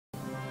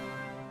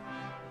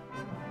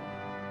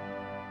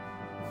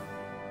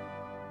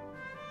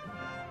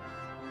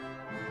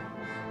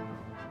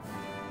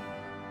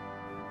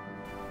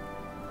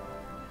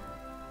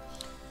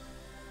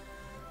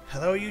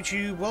Hello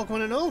YouTube, welcome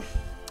one and all,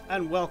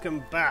 and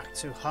welcome back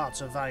to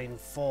HOI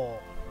IV. Oh,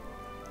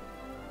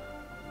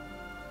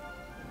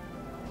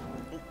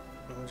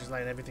 I'm just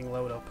letting everything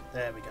load up.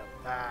 There we go.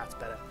 That's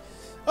better.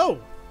 Oh!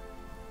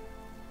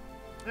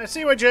 I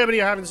see why Germany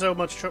are having so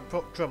much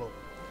trouble.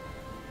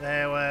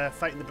 They're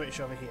fighting the British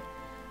over here,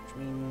 which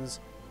means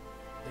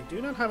they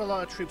do not have a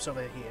lot of troops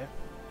over here.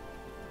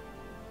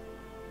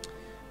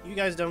 You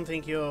guys don't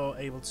think you're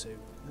able to.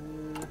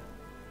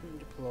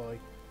 Deploy.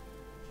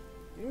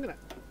 I'm gonna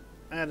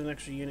add an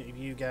extra unit of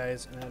you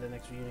guys and add an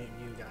extra unit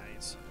of you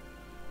guys.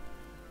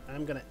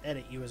 I'm gonna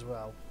edit you as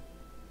well.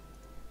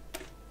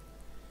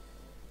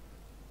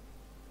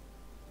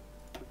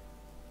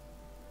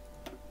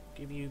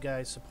 Give you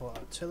guys support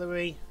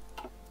artillery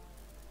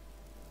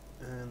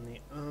and the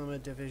armor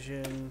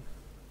division.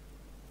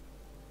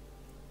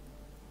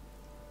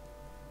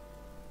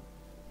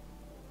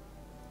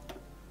 I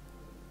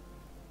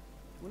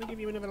want to give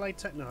you another light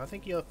tech. No, I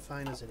think you're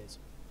fine as it is.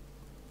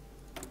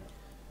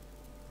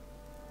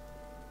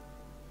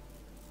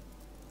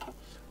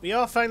 We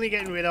are finally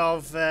getting rid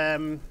of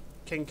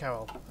King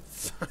Carol.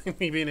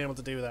 Finally being able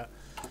to do that.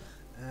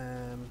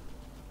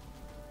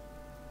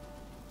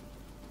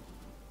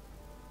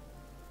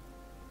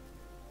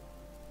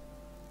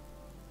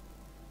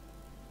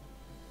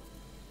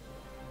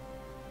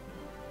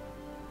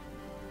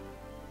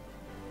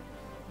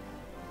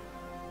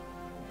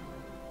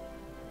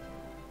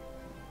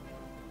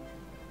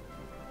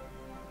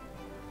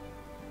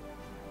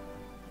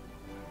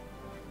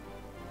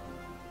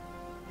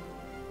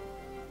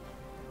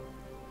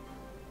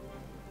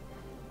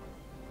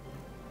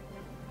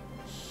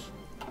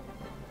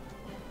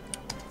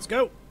 Let's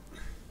go.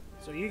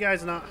 So you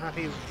guys are not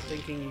happy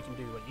thinking you can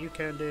do what you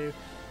can do,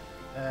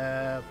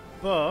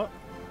 but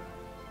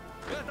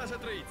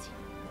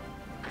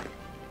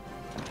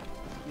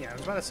yeah, I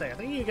was about to say I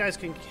think you guys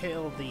can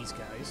kill these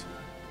guys.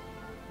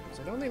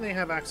 So I don't think they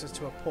have access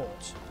to a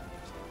port.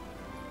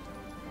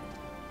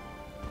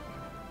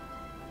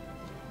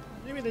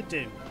 Maybe they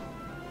do.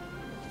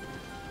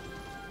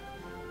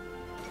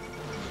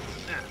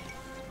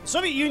 The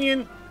Soviet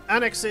Union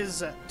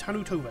annexes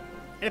Tanutuva.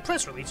 In a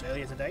press release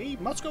earlier today,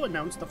 Moscow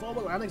announced the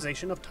formal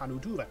annexation of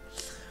Tanutuva.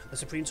 The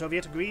Supreme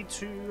Soviet agreed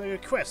to a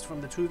request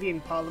from the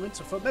Tuvian Parliament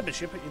for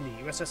membership in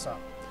the USSR.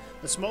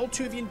 The small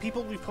Tuvian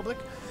People Republic,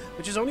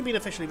 which has only been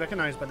officially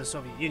recognized by the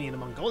Soviet Union and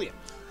Mongolia,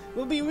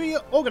 will be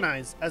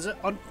reorganized as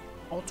an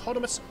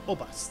autonomous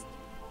oblast.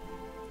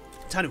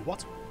 Tanu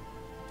what?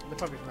 They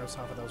probably pronounced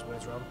half of those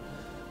words wrong.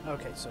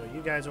 Okay, so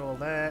you guys are all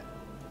there.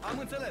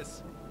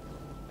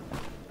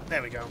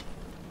 There we go.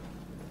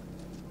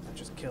 That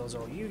just kills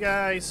all you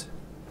guys.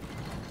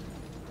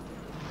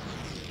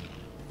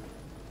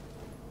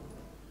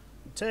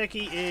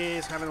 Turkey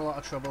is having a lot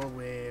of trouble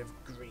with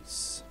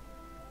Greece.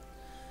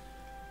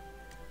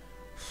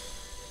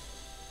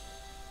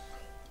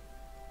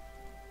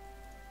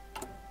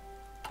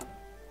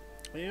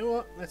 You know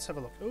what? Let's have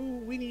a look.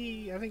 Oh,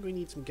 I think we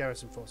need some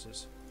garrison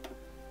forces.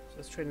 So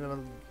let's train another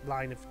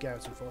line of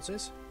garrison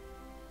forces.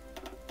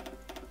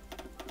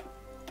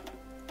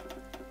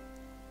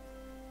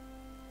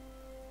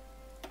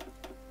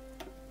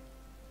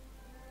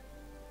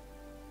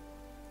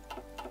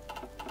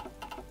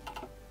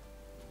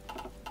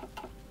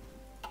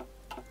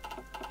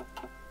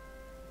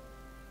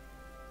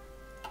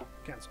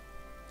 Cancel.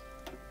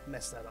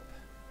 Mess that up.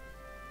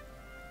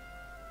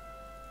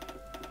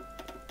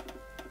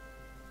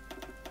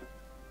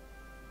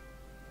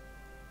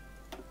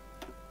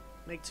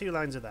 Make 2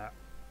 lines of that.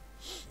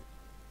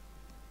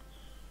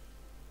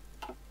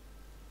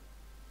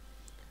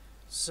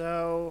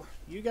 So,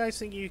 you guys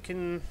think you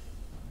can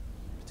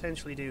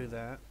potentially do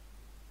that?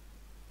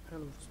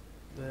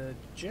 The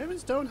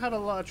Germans don't have a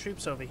lot of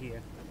troops over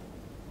here.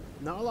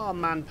 Not a lot of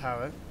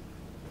manpower.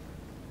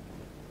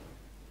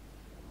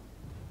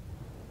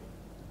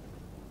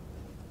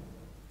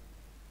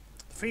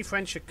 The Free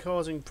French are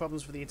causing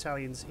problems for the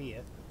Italians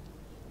here.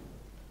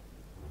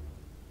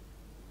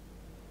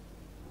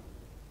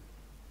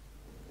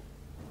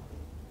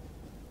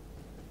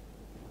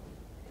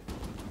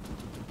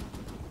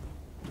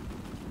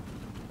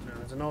 No,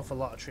 there's an awful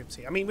lot of troops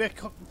here. I mean,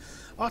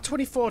 our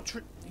 24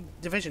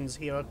 divisions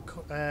here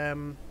are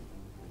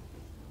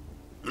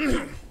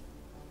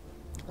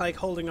like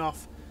holding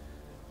off.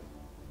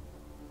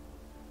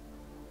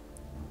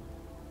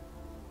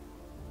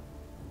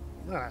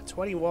 Ah,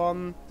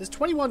 21. There's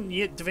 21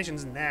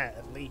 divisions in there,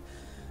 at least,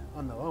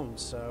 on their own,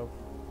 so.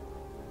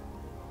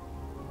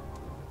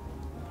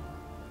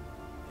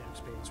 Yeah,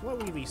 experience. What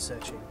are we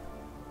researching?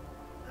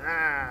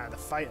 Ah, the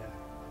fighter.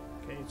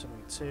 Okay,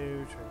 something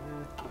 2.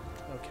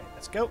 Okay,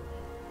 let's go.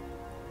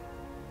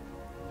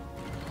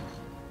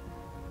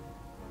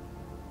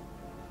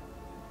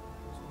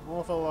 There's an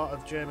awful lot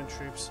of German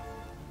troops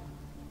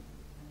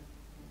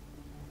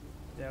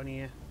down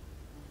here.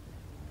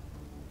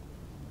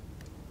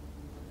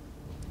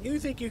 You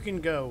think you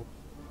can go?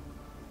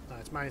 No,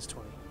 it's minus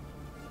 20.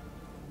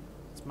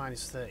 It's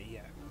minus 30,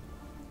 yeah.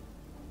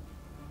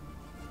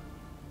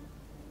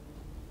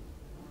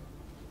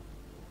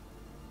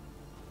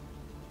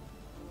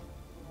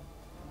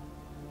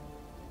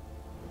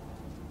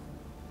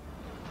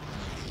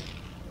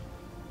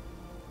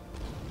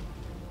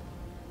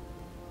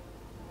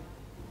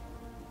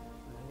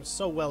 was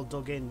so well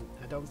dug in,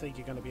 I don't think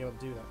you're going to be able to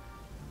do that.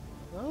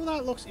 Oh,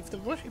 that looks...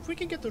 If we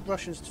can get the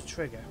Russians to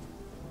trigger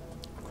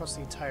across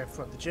the entire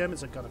front, the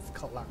Germans are going to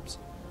collapse.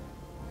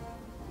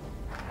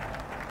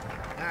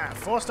 Ah,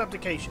 forced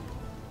abdication.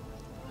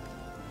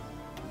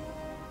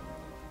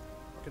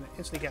 Going to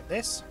instantly get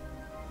this.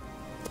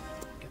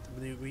 Get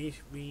the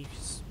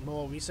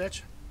more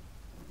research.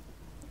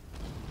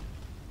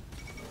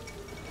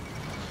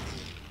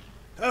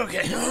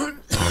 Okay.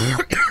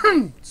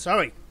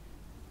 Sorry.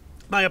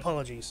 My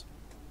apologies.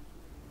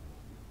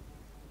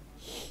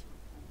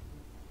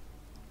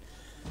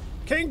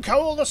 King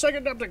Cowell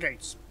II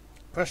abdicates.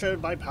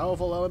 Pressured by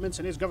powerful elements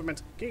in his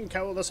government, King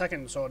Cowell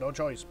II saw no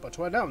choice but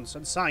to announce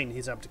and sign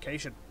his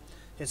abdication.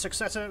 His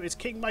successor is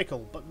King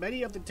Michael, but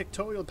many of the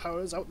dictatorial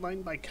powers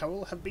outlined by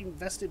Cowell have been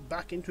vested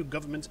back into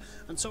government,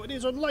 and so it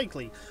is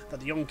unlikely that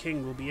the young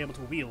king will be able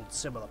to wield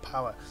similar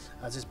power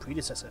as his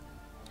predecessor.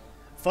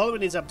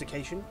 Following his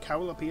abdication,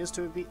 Cowell appears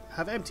to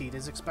have emptied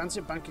his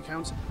expansive bank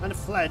accounts and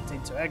fled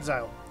into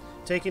exile,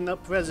 taking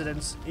up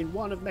residence in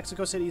one of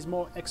Mexico City's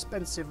more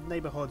expensive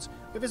neighborhoods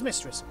with his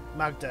mistress,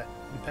 Magda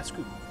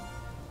Lupescu.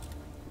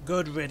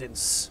 Good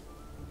riddance.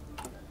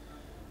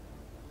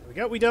 There we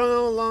go. We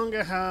no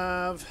longer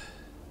have...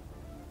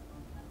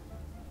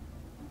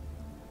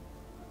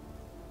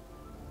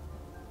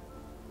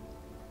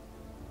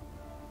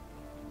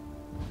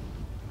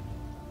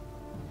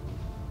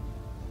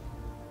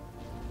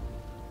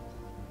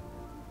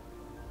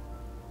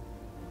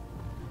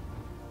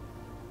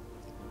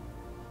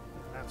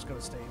 That's going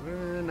to stay.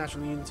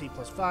 National Unity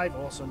 +5.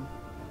 Awesome.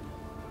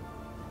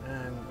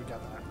 And we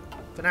got that.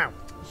 For now.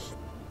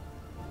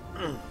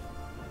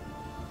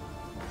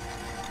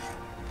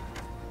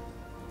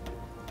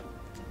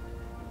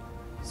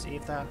 See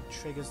if that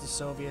triggers the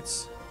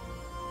Soviets.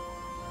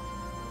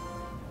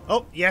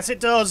 Oh, yes it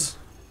does!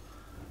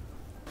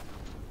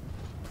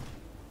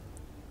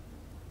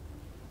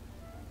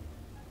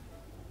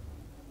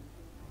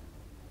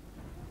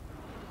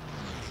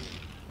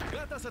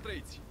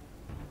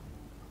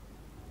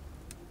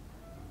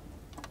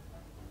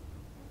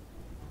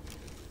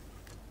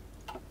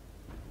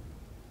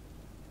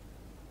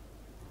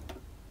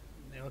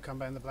 They'll come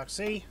back in the Black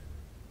Sea.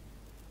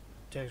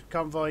 Take a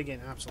convoy,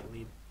 getting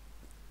absolutely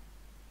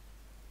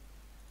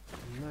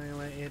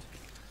annihilated.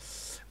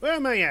 Where are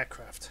my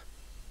aircraft?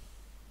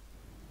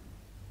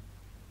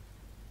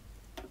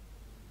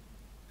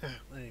 Ah,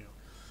 there you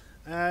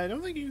go. I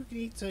don't think you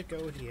need to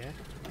go here.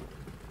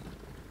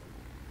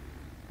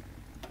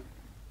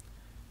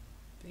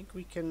 I think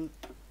we can...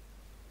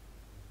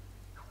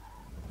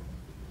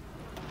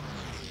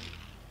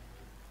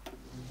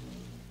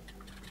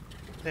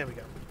 There we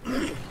go.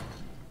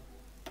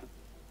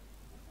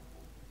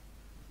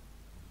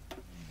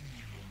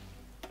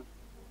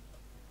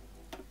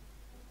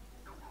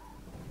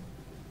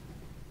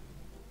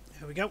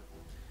 There we go.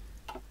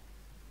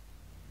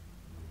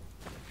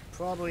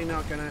 Probably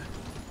not gonna...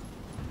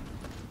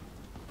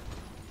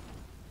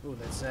 Oh,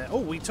 that's... oh,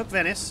 we took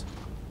Venice.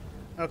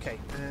 Okay.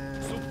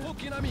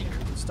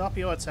 Stop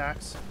your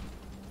attacks.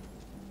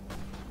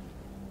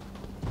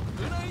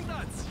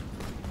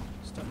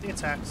 Stop the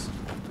attacks.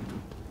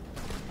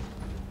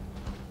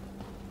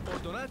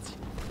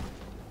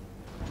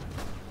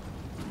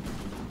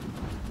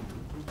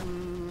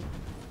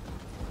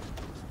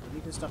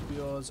 You can stop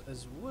yours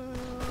as well.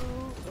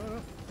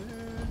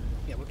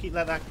 Yeah, we'll keep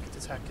let that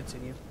attack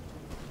continue.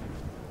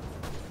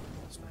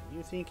 That's fine.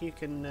 You think you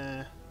can?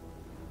 There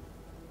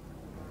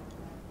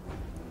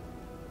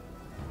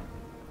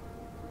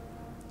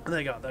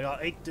you go. They got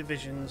 8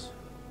 divisions.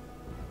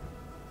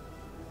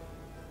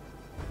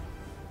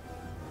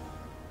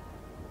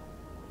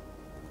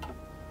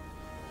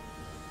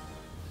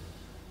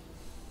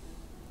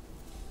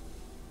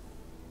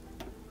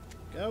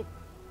 Go.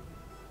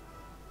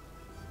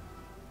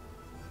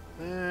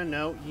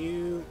 No,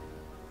 you...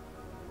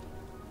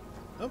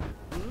 Oh,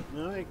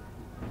 no.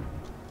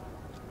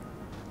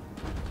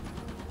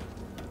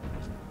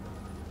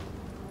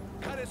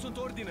 Care sunt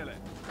ordinele?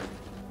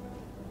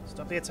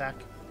 Stop the attack.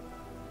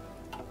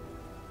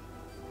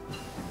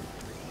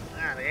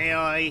 Ah, the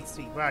HOI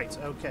IV. Right,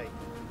 okay.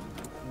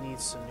 Need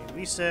some new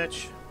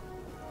research.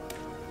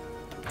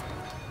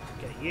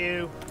 Get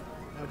you.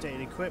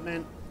 Outdated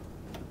equipment.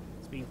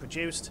 It's being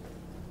produced.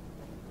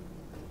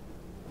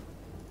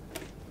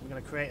 We're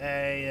going to create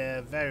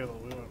a variable.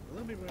 We want a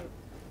little bit more.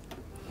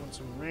 We want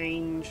some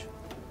range.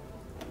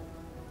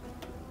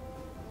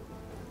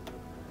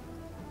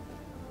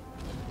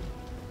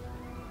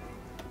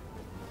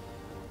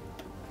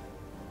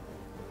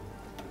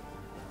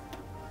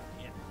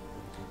 Yeah.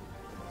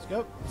 Let's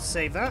go.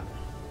 Save that.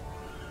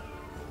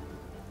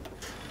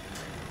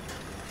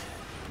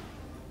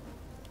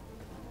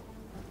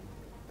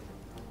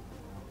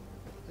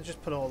 Let's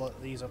just put all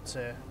of these up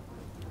to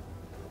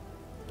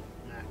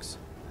max.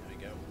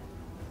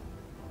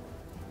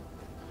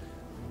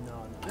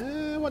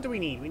 What do we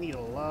need? We need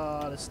a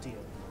lot of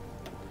steel.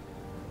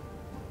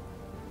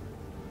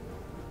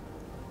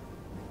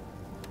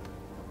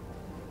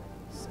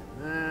 Send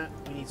that.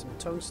 We need some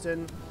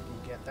tungsten. We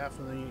can get that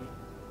from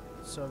the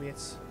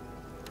Soviets.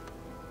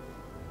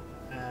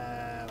 We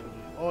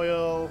need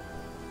oil.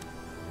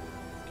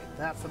 Get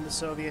that from the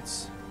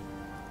Soviets.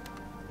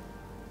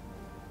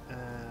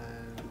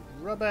 And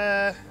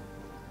rubber.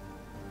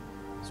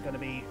 It's going to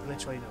be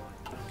literally no one.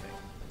 Okay.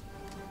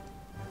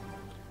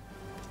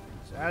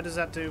 So how does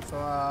that do for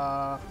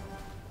our...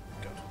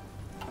 Good.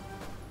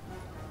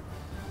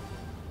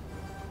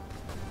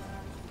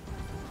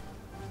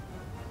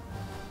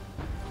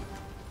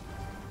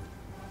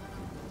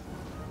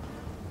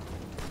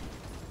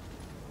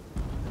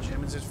 The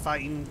Germans are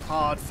fighting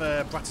hard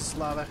for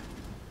Bratislava.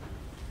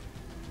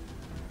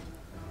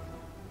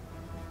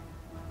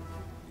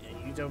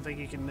 Yeah, you don't think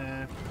you can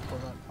pull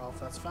that off?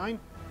 That's fine.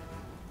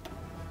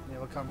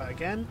 Naval combat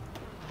again.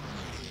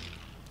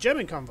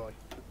 German convoy.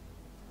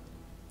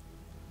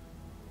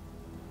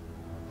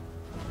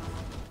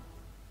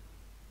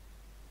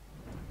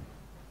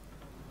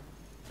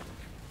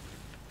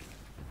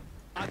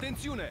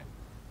 Attenzione!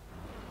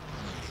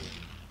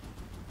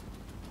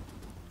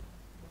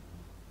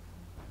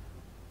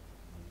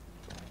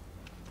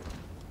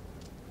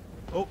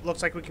 Oh,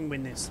 looks like we can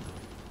win this.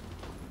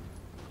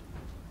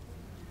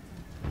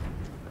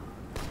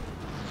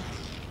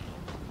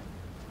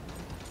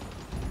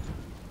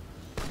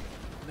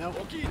 No.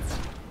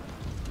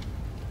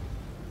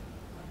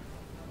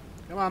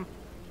 Come on.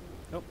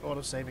 Nope,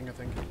 auto saving, I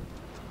think.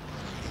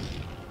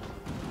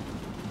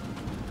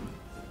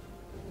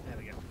 There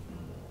we go.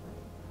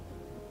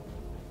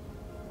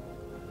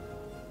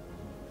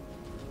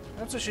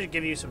 Perhaps I should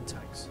give you some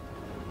tanks.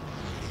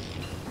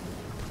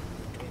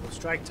 Okay, the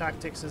strike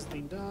tactics has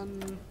been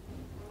done.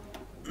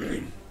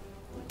 Right,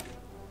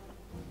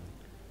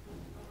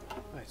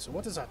 so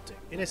what does that do?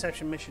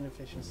 Interception mission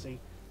efficiency.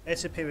 Air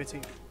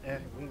superiority.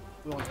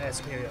 We want air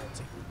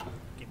superiority.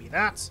 Give me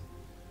that.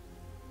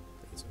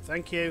 Please and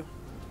thank you.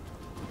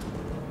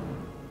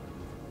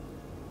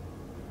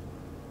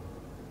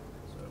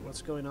 So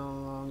what's going on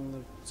along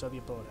the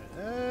Soviet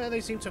border? They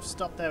seem to have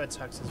stopped their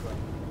attacks as well.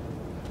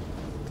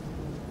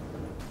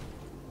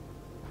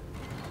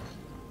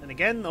 And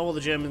again, all the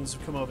Germans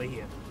have come over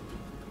here.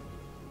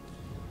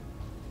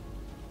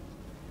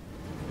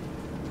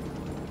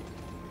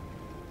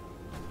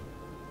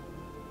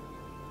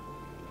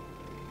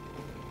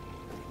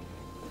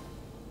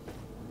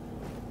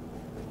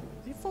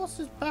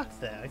 Forces back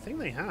there? I think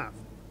they have.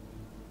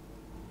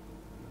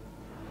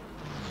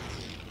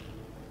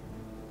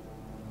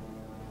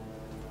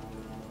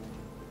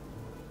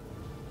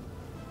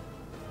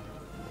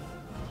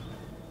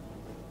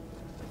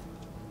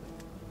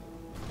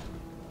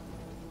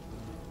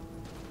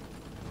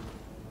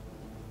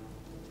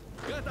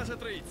 Gata să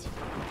trăiți!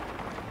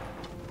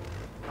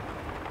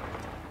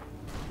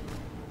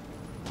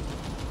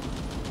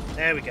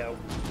 There we go.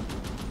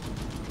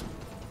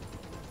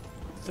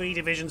 3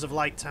 divisions of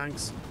light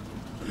tanks.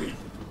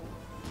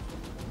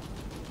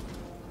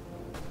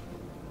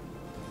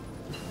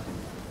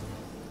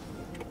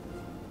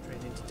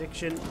 Trade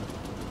interdiction. I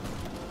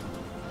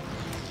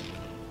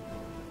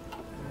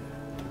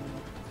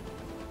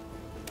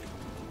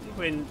think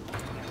we're in.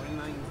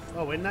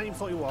 Yeah, we're in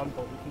 1941,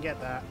 but we can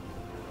get that.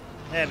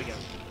 There we go.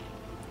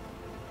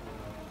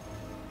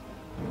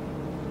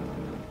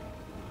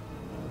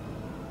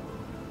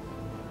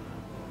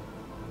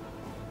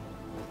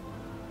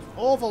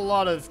 Awful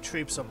lot of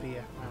troops up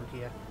here, around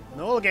here. And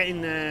they're all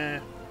getting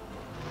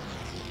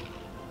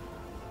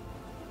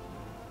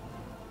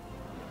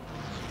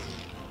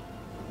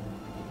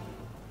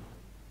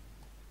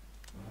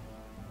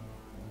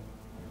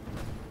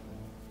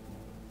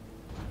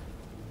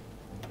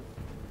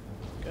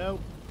Go.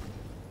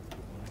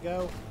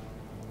 Go.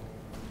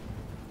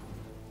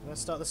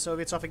 Let's start the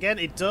Soviets off again.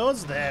 It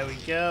does. There we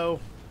go.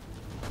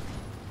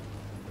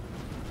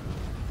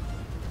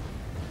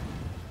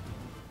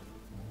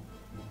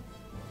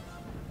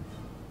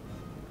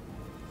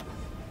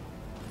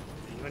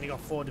 You've only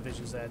got 4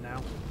 divisions there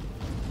now.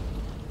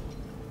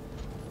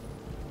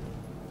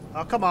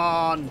 Oh, come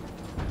on!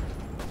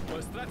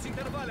 Păstrați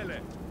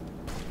intervalele!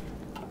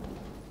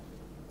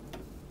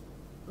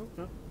 Oh,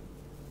 no.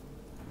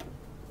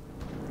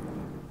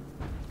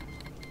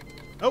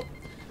 Oh!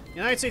 The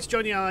United States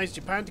joined the Allies.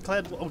 Japan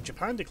declared... Oh,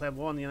 Japan declared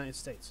war on the United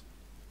States.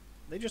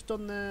 They just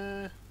done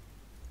their...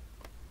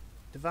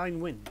 Divine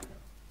Wind.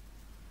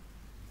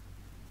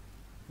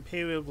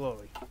 Imperial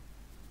Glory.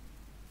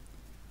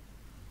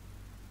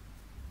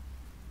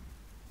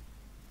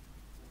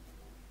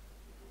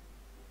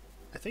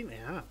 I think they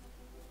have.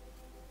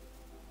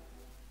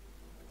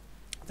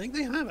 I think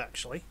they have,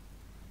 actually.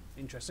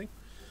 Interesting.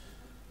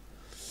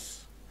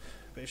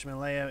 British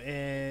Malaya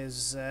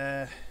is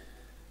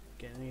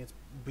getting its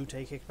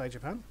booty kicked by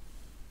Japan.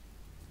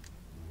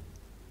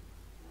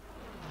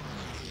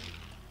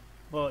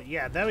 Well,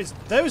 yeah, there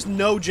is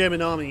no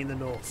German army in the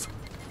north.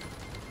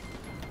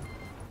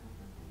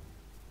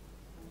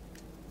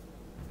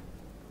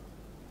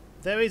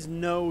 There is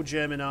no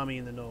German army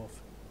in the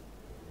north.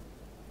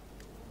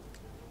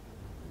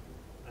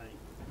 Right.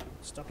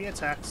 Stop your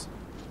attacks.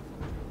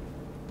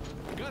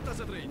 Gata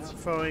să trăiți! Not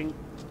throwing.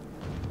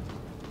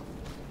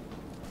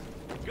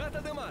 Gata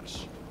de marș!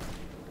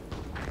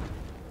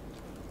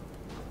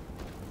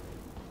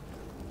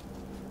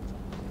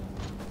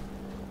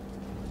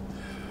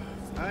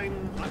 Fine.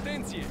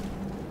 Atenție!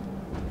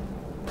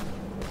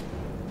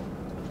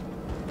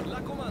 La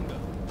comandă!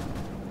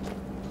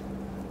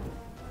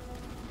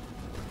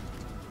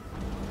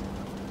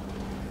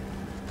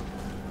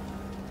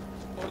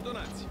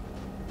 Ordonați!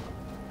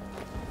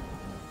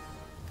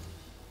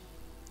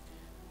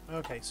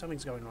 Okay,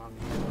 something's going wrong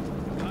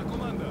here. La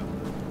comandă!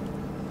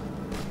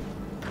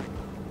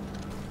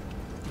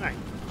 Right.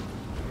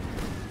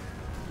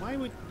 Why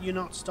would you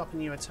not stop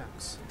your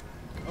attacks?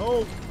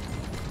 Oh!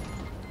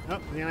 Oh,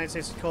 the United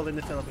States is called in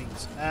the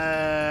Philippines.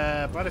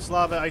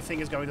 Bratislava, I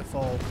think, is going to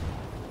fall.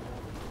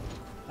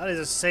 That is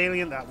a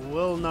salient that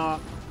will not...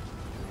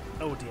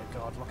 Oh dear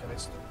God, look at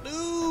this.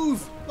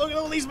 Move! Look at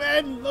all these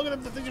men! Look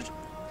at them!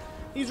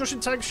 These Russian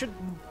tanks should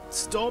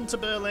storm to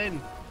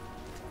Berlin.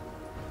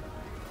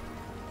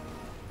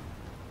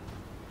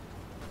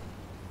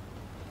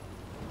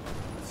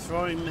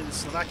 Throwing in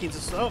Slovakia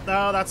to... Oh,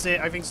 no, that's it.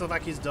 I think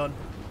Slovakia's done.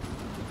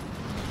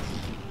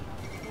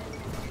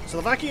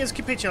 Slovakia has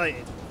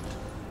capitulated.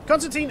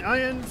 Konstantin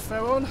Iron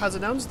Pharaon has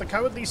announced the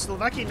cowardly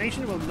Slovakian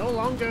nation will no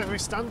longer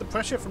withstand the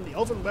pressure from the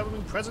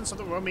overwhelming presence of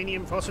the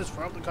Romanian forces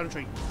throughout the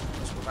country.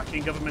 The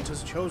Slovakian government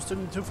has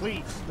chosen to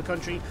flee the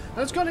country and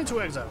has gone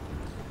into exile.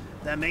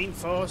 Their main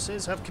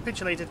forces have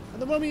capitulated,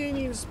 and the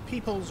Romanian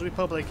People's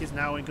Republic is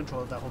now in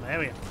control of their home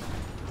area.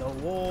 The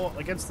war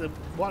against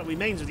what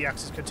remains of the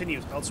Axis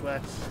continues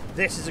elsewhere.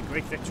 This is a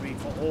great victory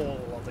for all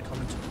of the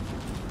continent.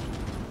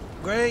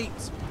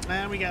 Great!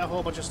 And we get a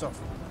whole bunch of stuff.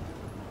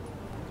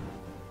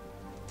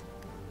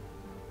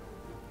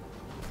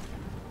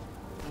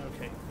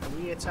 Okay, are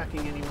we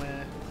attacking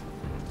anywhere?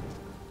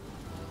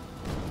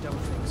 Don't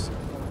think so.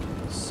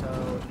 Okay,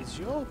 so is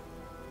your...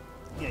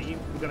 Yeah,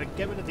 we've got to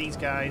get rid of these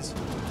guys.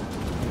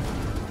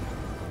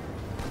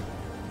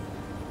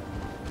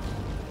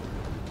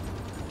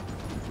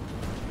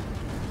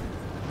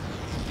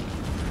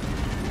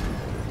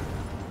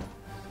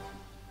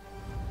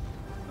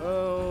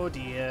 Oh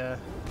dear.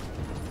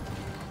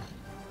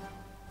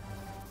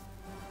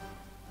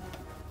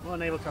 More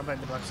naval combat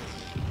in the Black Sea.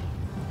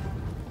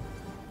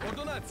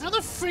 How the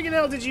friggin'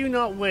 hell did you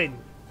not win?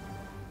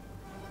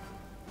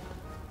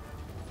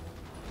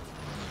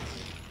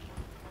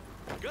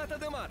 Gata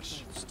de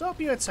marș! Stop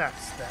your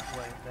attacks that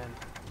way, then.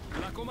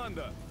 La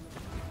comandă!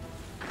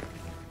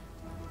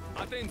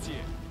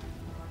 Atenție!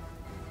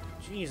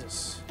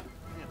 Jesus.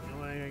 Yeah, we don't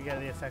want to get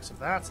the effects of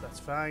that, so that's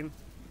fine.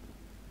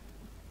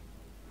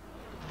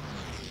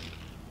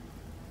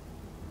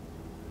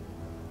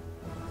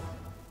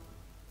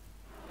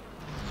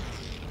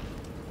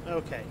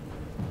 Okay.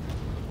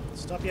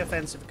 Stop your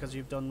offensive because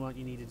you've done what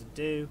you needed to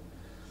do.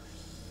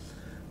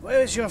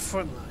 Where is your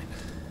front line?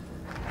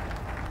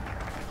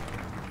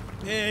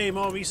 Yay,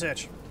 more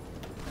research.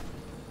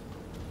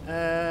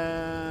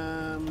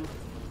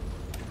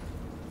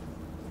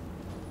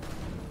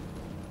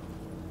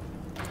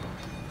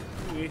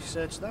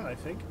 Research that, I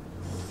think.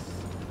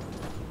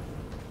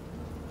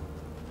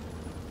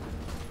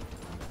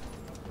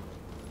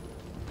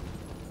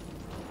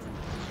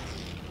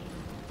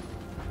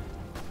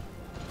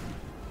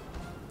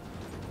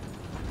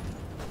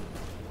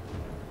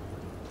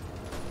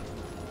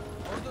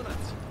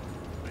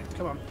 Right,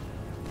 come on.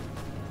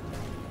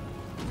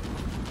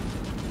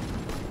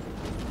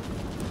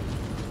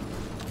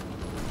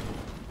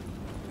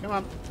 Come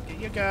on, get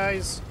your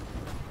guys.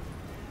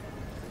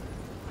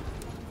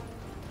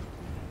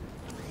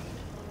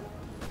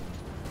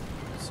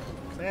 So,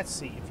 let's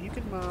see, if you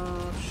can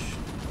march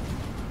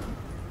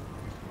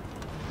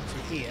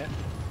to here.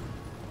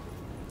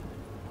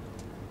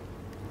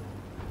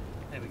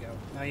 There we go.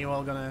 Now you're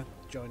all gonna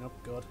join up,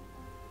 good.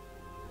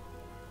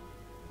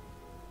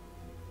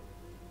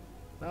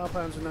 Power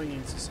plans with no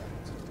units assigned.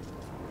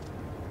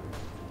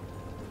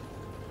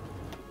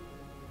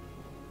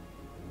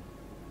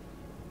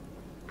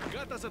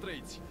 Gata să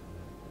trăiți!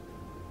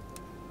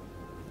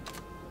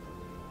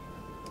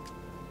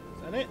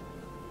 Is that it?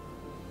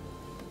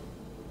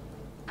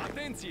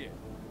 Atenție!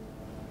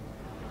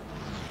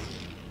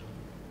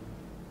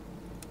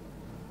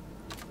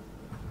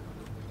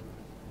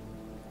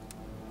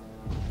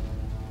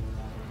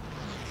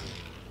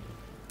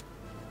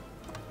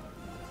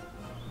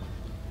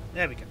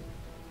 There we go.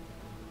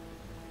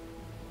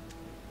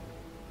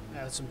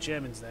 There's some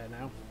Germans there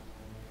now.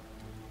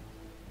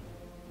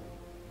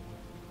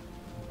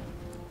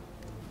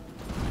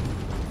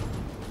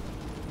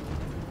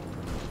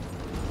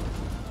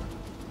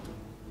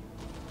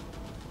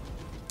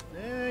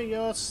 There,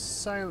 you're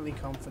silently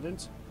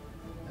confident.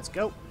 Let's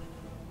go.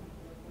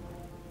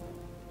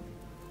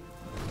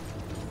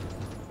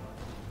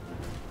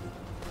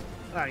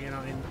 Ah, you're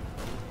not in.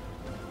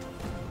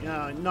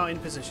 You're not in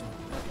position.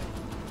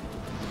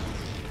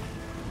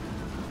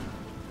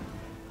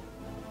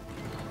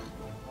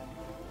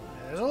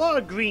 There's a lot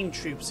of green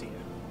troops here.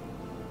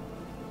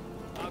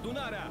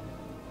 Adunarea!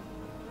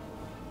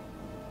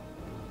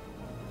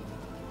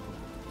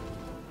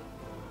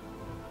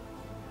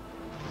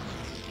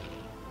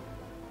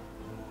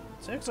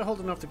 Turks are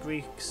holding off the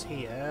Greeks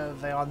here.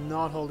 They are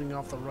not holding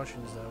off the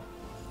Russians, though.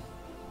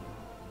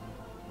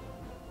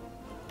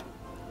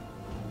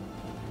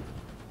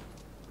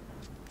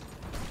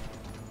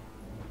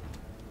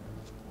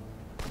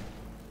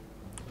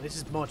 This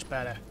is much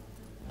better.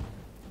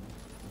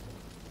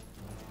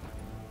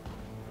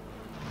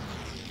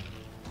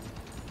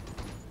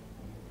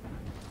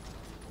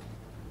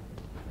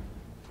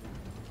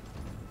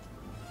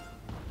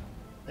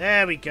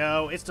 There we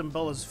go.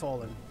 Istanbul has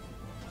fallen.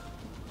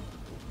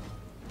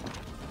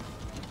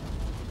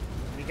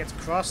 We get to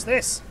cross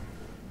this.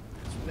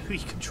 We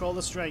control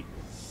the strait.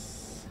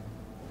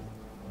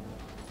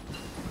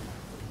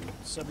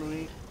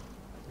 Submarine.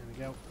 There we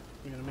go.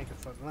 We're going to make a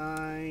front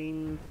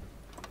line.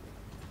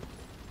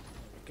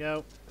 There we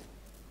go.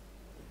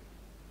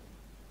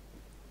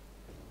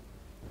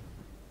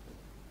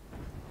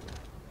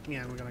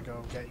 Yeah, we're going to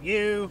go get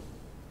you.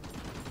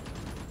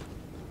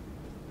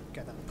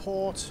 Get that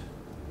port.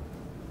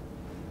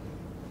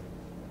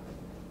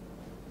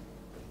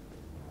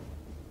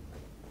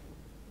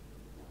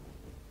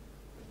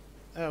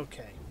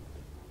 Okay.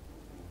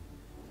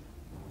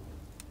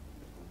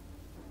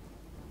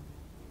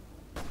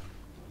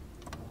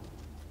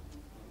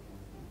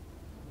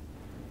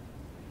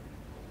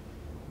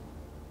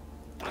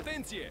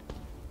 Attenție! Yeah,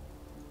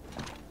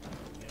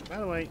 by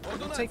the way,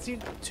 take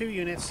two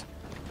units,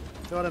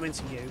 throw them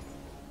into you.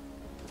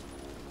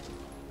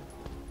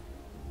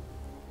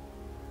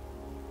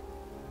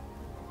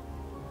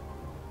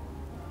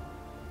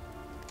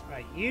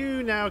 Right,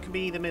 you now can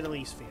be the Middle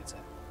East theatre,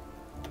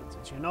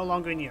 since you're no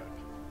longer in Europe.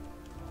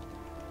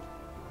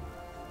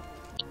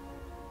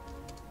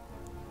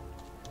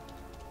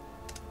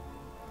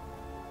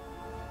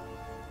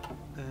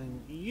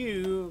 And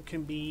you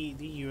can be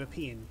the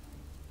European.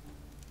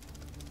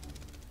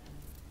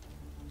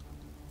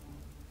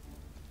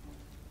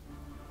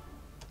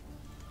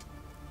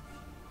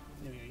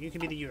 There we go. You can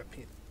be the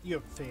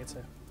Europe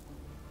theatre.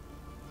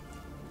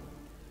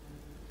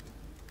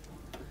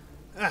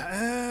 What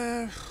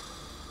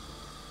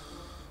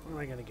am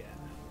I gonna get?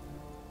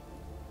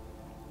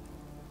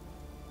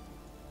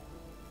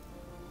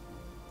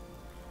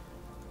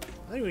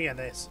 I think we get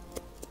this.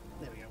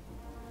 There we go.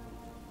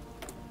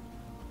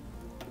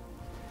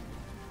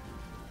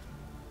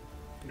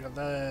 We got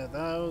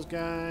those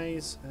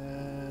guys.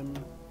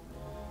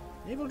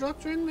 Naval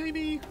Doctrine,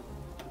 maybe?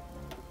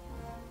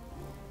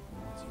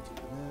 Let's do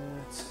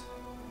that.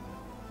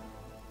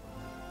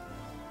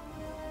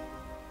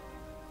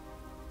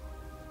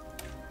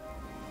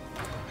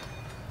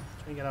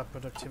 Try and get our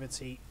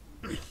productivity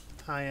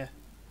higher.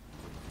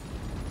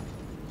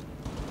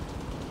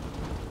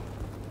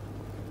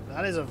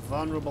 That is a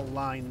vulnerable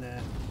line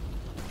there.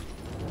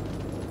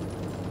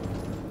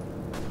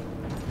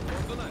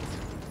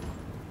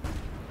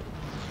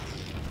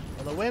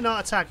 Although we're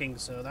not attacking,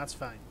 so that's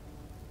fine.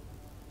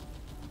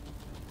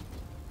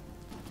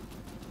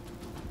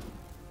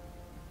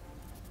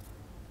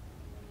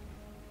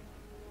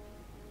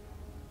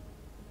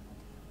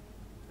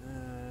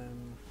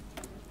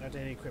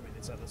 Outdated equipment.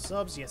 It's other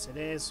subs. Yes, it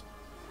is.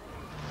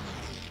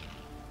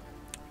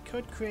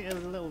 Could create a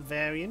little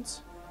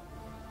variant.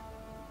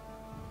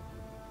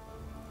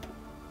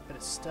 Bit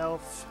of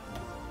stealth.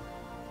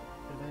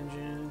 Bit of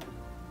engine.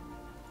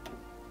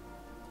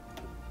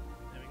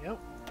 There we go.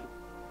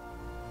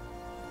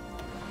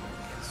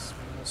 Yes,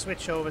 we're going to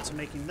switch over to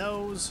making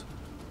those.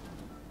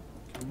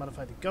 Can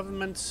modify the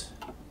government.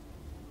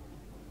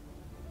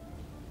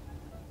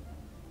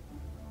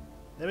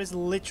 There is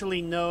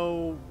literally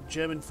no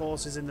German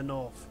forces in the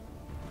north.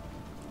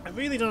 I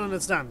really don't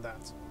understand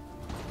that.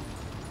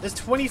 There's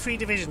 23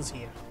 divisions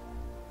here.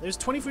 There's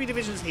 23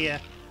 divisions here,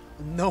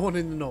 and no one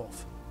in the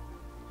north.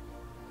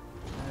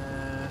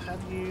 Have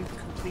you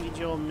completed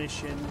your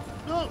mission?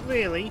 Not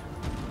really.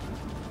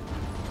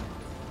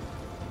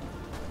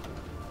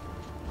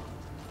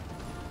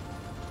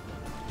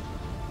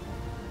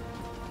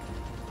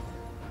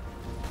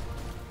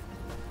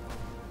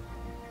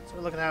 So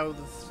look at how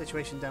the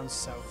situation down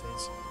south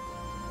is.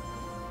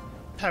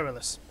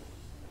 Perilous.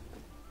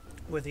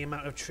 With the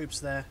amount of troops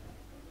there.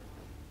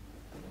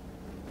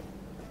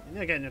 And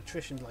they're getting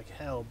attrition like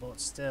hell,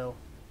 but still.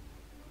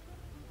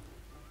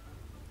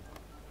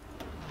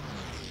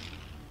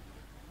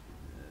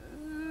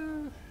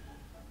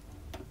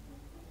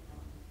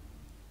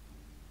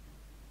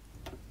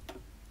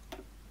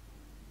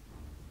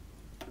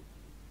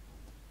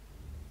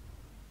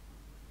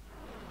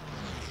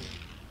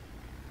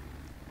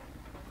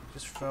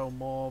 Just throw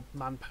more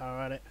manpower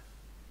at it.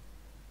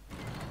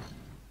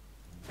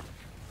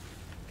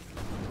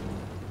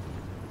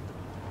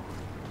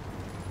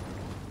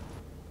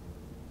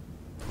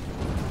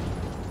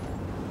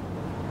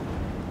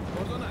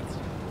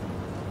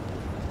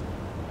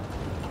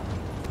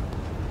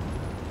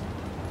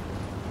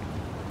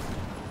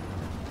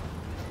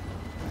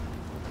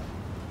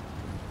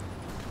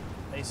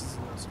 Bases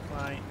and no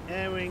supply.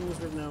 Air wings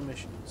with no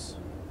missions.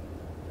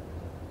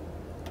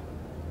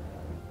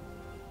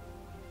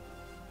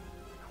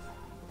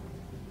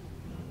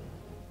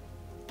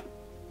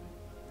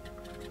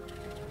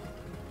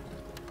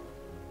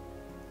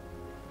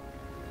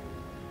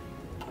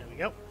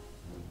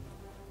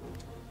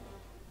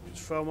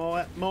 throw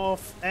more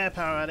air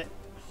power at it.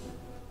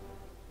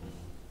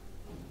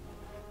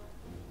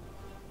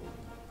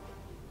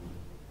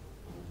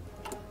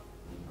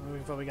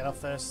 Before we get our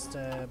first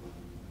war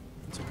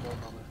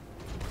bomber.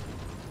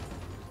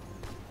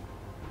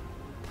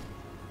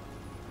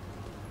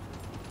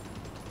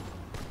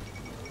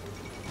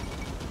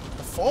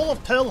 The fall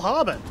of Pearl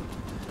Harbor.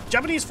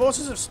 Japanese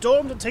forces have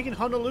stormed and taken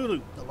Honolulu,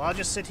 the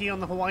largest city on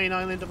the Hawaiian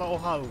island of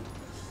Oahu.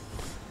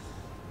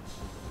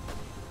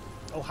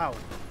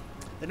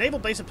 The naval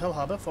base of Pearl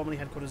Harbor, formerly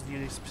headquarters of the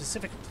US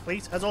Pacific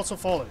Fleet, has also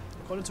fallen.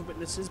 According to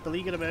witnesses,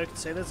 beleaguered American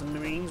sailors and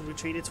Marines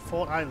retreated to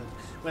Fort Island,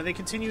 where they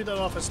continued to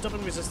offer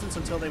stubborn resistance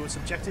until they were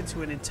subjected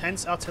to an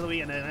intense artillery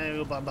and an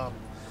aerial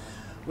bombardment.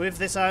 With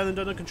this island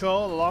under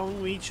control, the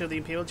long reach of the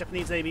Imperial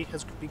Japanese Navy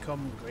has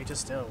become greater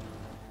still.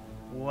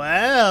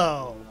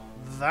 Well,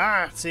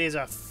 that is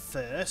a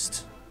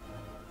first.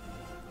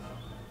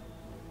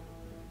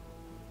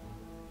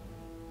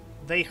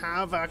 They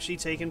have actually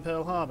taken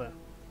Pearl Harbor.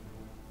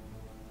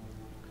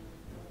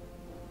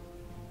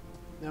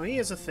 Now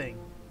here's the thing.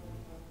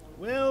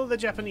 Will the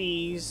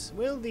Japanese,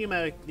 will the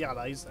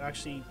Allies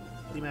actually,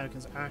 the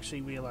Americans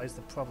actually realise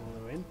the problem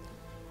they're in?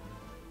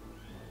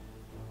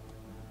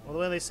 Or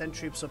will they send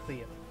troops up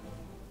here?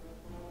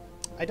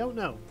 I don't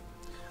know.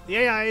 The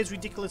AI is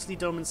ridiculously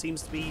dumb and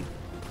seems to be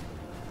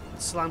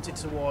slanted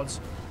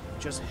towards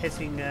just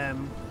hitting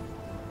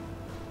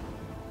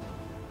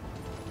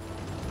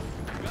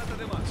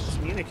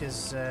Munich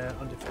is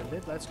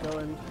undefended. Let's go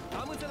and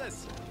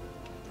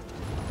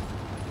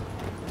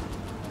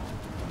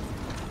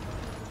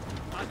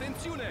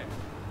Attenzione!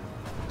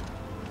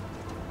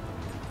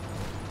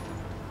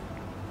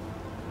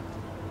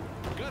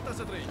 Gata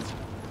za trade.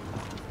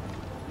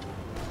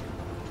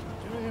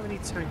 Do we have any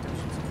tank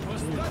divisions?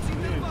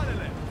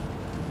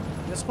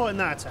 They're supporting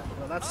that attack.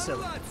 Well, that's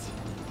silly.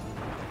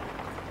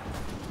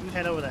 You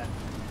head over there.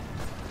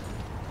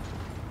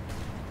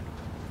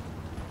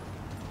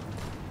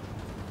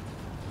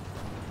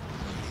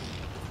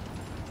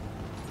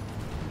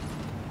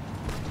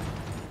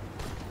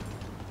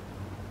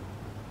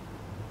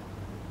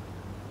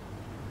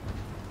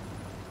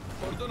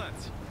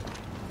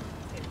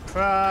 In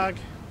Prague.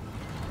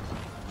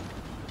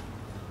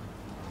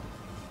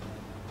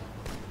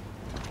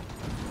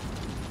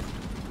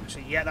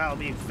 Actually, yeah, that'll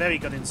be a very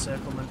good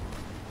encirclement.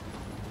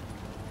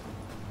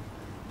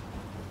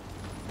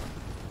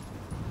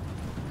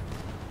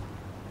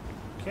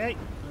 Okay,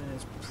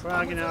 there's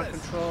Prague in our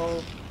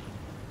control.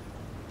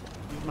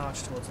 You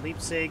march towards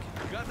Leipzig.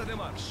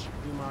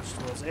 You march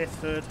towards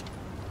Erfurt.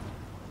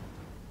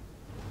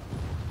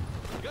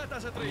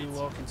 You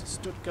walk into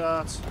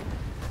Stuttgart.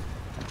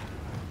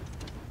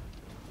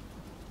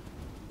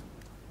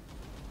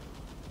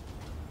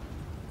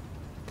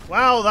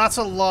 Wow, that's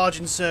a large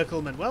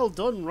encirclement. Well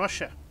done,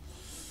 Russia.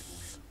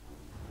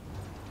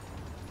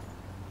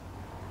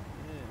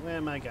 Where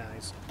are my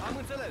guys?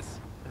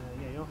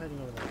 Yeah, you're heading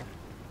over there.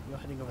 You're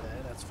heading over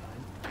there, that's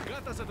fine.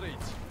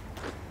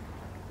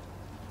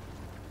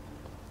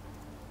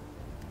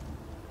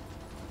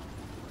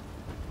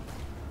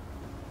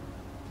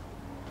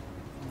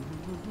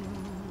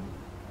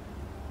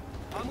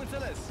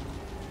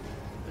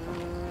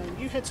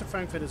 You head to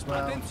Frankfurt as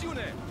well.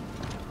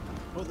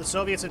 Oh, the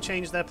Soviets have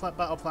changed their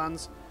battle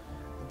plans.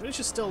 The British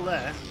are still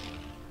there.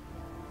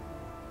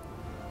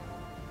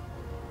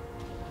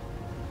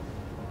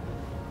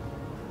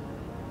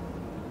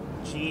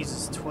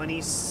 Jesus,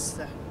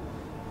 27.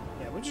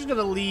 Yeah, we're just going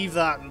to leave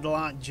that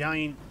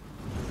giant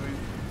group.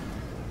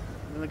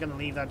 And they're going to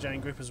leave that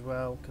giant group as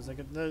well, because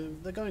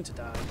they're going to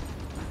die.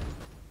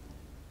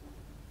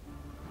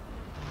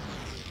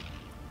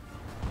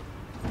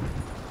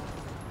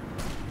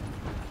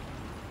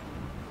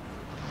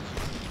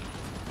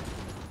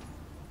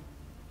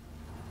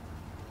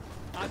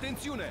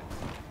 Attenzione!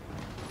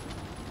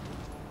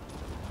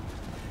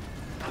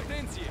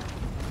 Attenzione!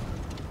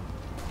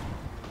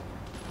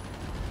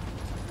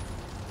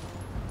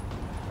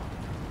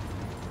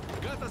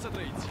 Gata za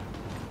trade.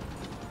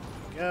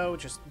 Go,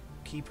 just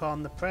keep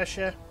on the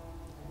pressure.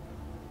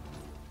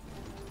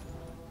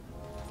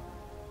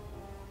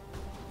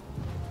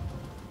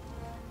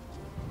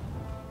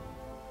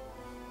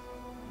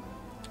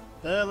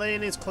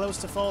 Berlin is close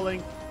to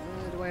falling.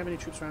 Do I have any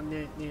troops around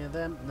near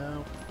them?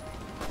 No.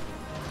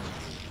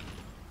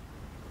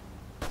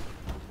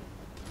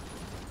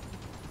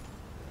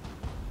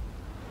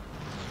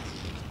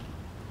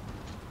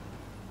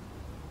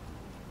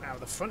 Wow,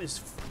 the front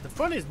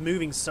is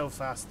moving so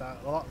fast that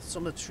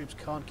some of the troops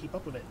can't keep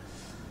up with it.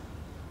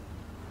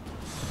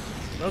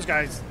 Those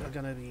guys are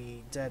gonna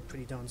be dead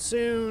pretty darn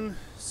soon.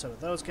 So are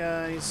those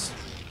guys.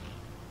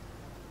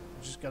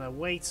 I'm just gonna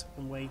wait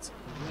and wait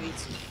and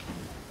wait.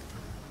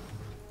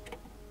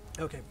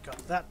 Okay, we've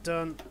got that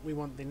done. We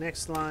want the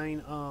next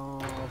line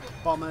of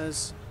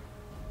bombers.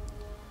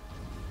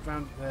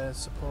 Ground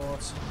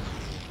support.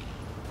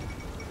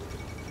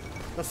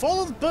 The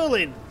fall of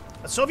Berlin.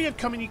 A Soviet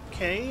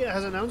communique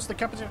has announced the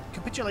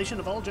capitulation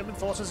of all German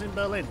forces in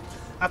Berlin.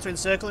 After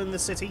encircling the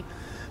city,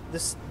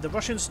 The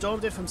Russians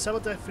stormed it from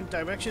several different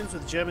directions,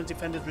 with German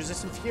defenders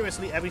resisting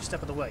furiously every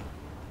step of the way.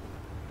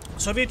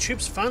 Soviet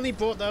troops finally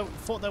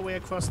fought their way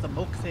across the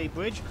Moltke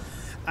Bridge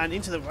and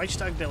into the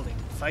Reichstag building,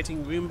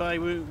 fighting room by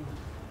room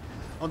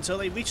until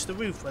they reached the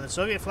roof where the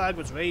Soviet flag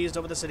was raised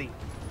over the city.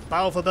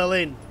 Battle for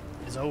Berlin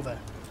is over.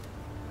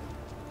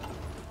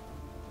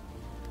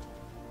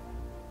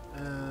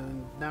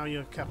 And now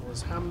your capital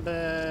is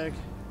Hamburg.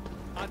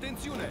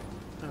 Attenzione!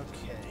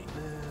 Okay.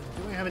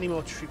 Do we have any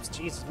more troops?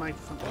 Jesus, my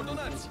front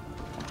line.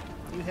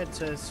 You head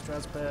to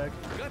Strasbourg.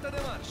 Gata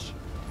de march!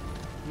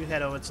 You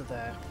head over to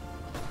there.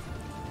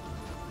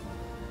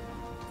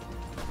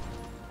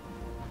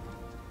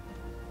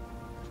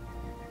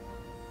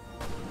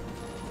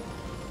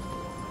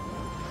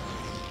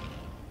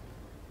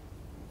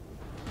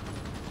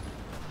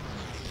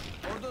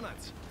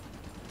 Ordonanz!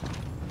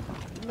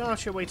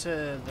 March your way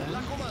to there.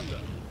 La comanda!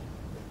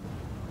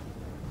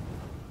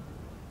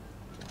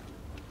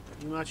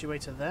 You march your way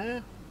to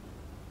there.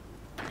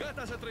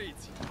 Gata să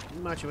trăiți!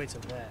 You march your way to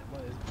there.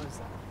 What is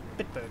that?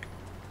 Bitburg.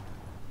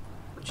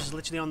 Which is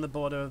literally on the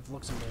border of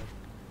Luxembourg.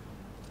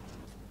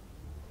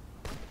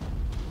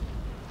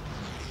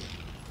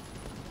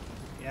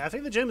 Yeah, I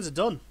think the Germans are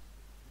done.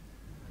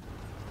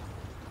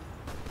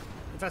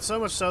 In fact, so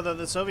much so that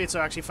the Soviets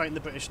are actually fighting the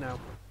British now.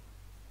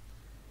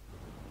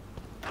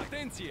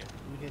 Atenție!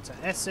 You here to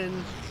Essen.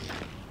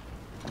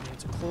 You here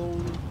to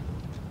Cologne.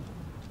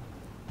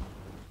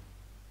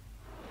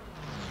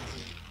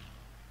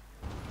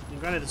 And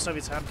granted, the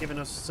Soviets have given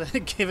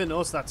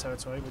us that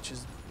territory, which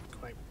is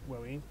quite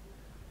worrying.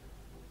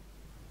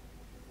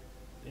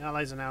 The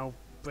Allies are now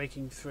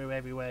breaking through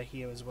everywhere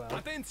here as well.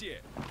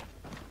 Atenție!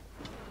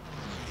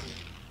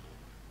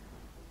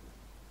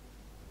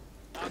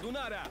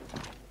 Adunarea!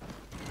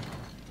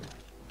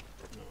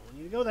 No, we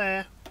need to go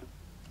there.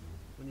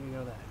 We need to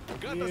go there.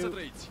 Gata să You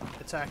trăiți!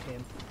 attack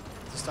him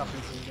to stop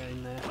him from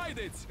getting there.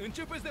 Haideți,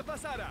 începeți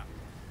deplasarea!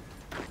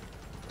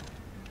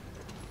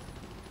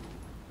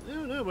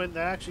 No, they're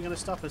actually going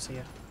to stop us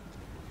here.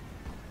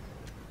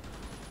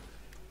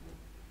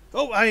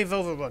 Oh, I've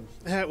overrun.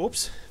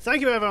 Whoops.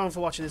 Thank you everyone for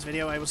watching this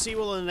video. I will see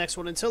you all in the next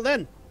one. Until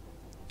then,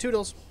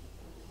 toodles.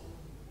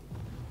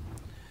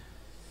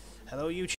 Hello, YouTube.